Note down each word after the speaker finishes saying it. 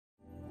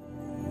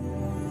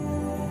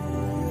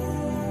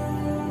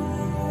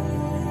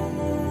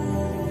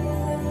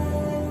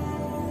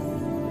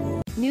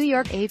New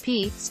York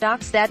AP,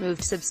 stocks that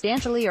moved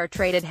substantially or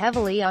traded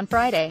heavily on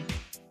Friday.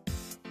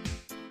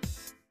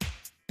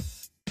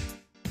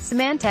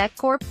 Symantec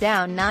Corp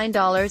down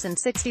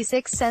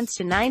 $9.66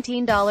 to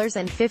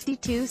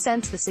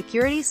 $19.52. The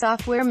security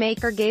software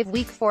maker gave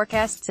weak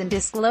forecasts and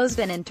disclosed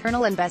an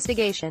internal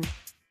investigation.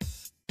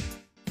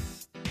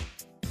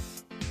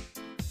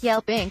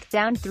 Yelp Inc.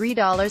 down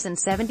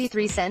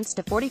 $3.73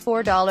 to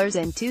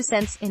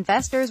 $44.02.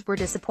 Investors were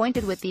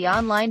disappointed with the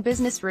online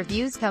business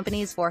reviews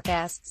company's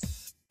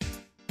forecasts.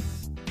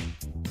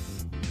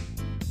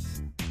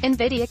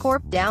 Nvidia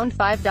Corp. down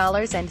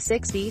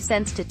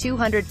 $5.60 to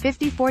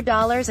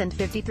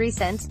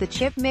 $254.53. The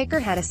chip maker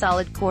had a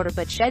solid quarter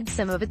but shed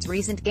some of its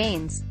recent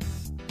gains.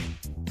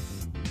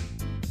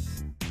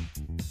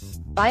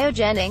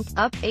 Biogen Inc.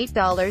 up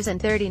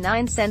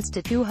 $8.39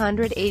 to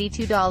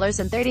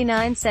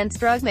 $282.39.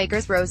 Drug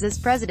makers rose as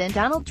President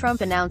Donald Trump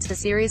announced a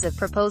series of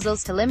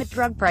proposals to limit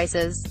drug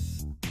prices.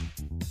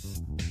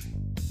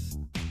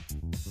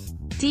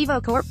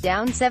 TiVo Corp.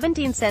 down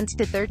 17 cents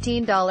to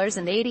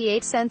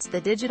 $13.88. The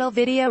digital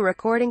video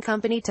recording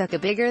company took a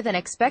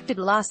bigger-than-expected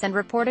loss and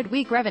reported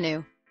weak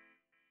revenue.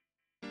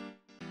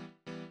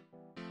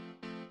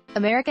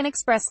 American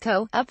Express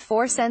Co. up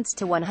 4 cents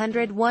to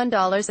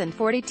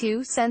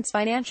 $101.42.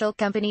 Financial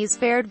companies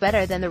fared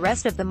better than the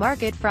rest of the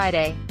market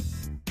Friday.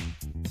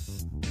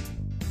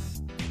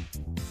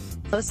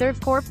 Flowserve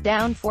Corp.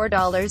 down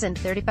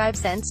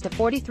 $4.35 to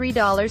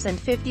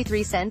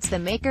 $43.53. The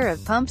maker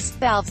of pumps,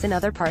 valves and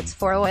other parts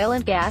for oil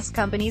and gas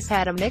companies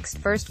had a mixed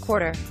first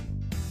quarter.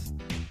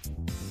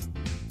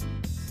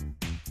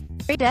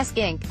 Desk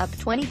Inc. up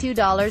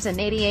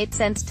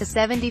 $22.88 to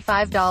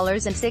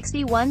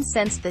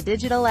 $75.61. The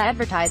digital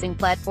advertising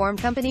platform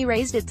company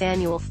raised its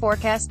annual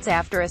forecasts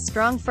after a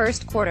strong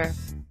first quarter.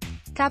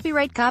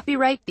 Copyright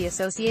The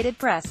Associated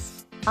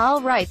Press.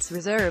 All rights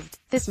reserved.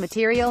 This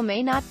material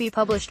may not be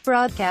published,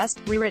 broadcast,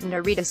 rewritten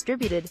or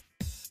redistributed.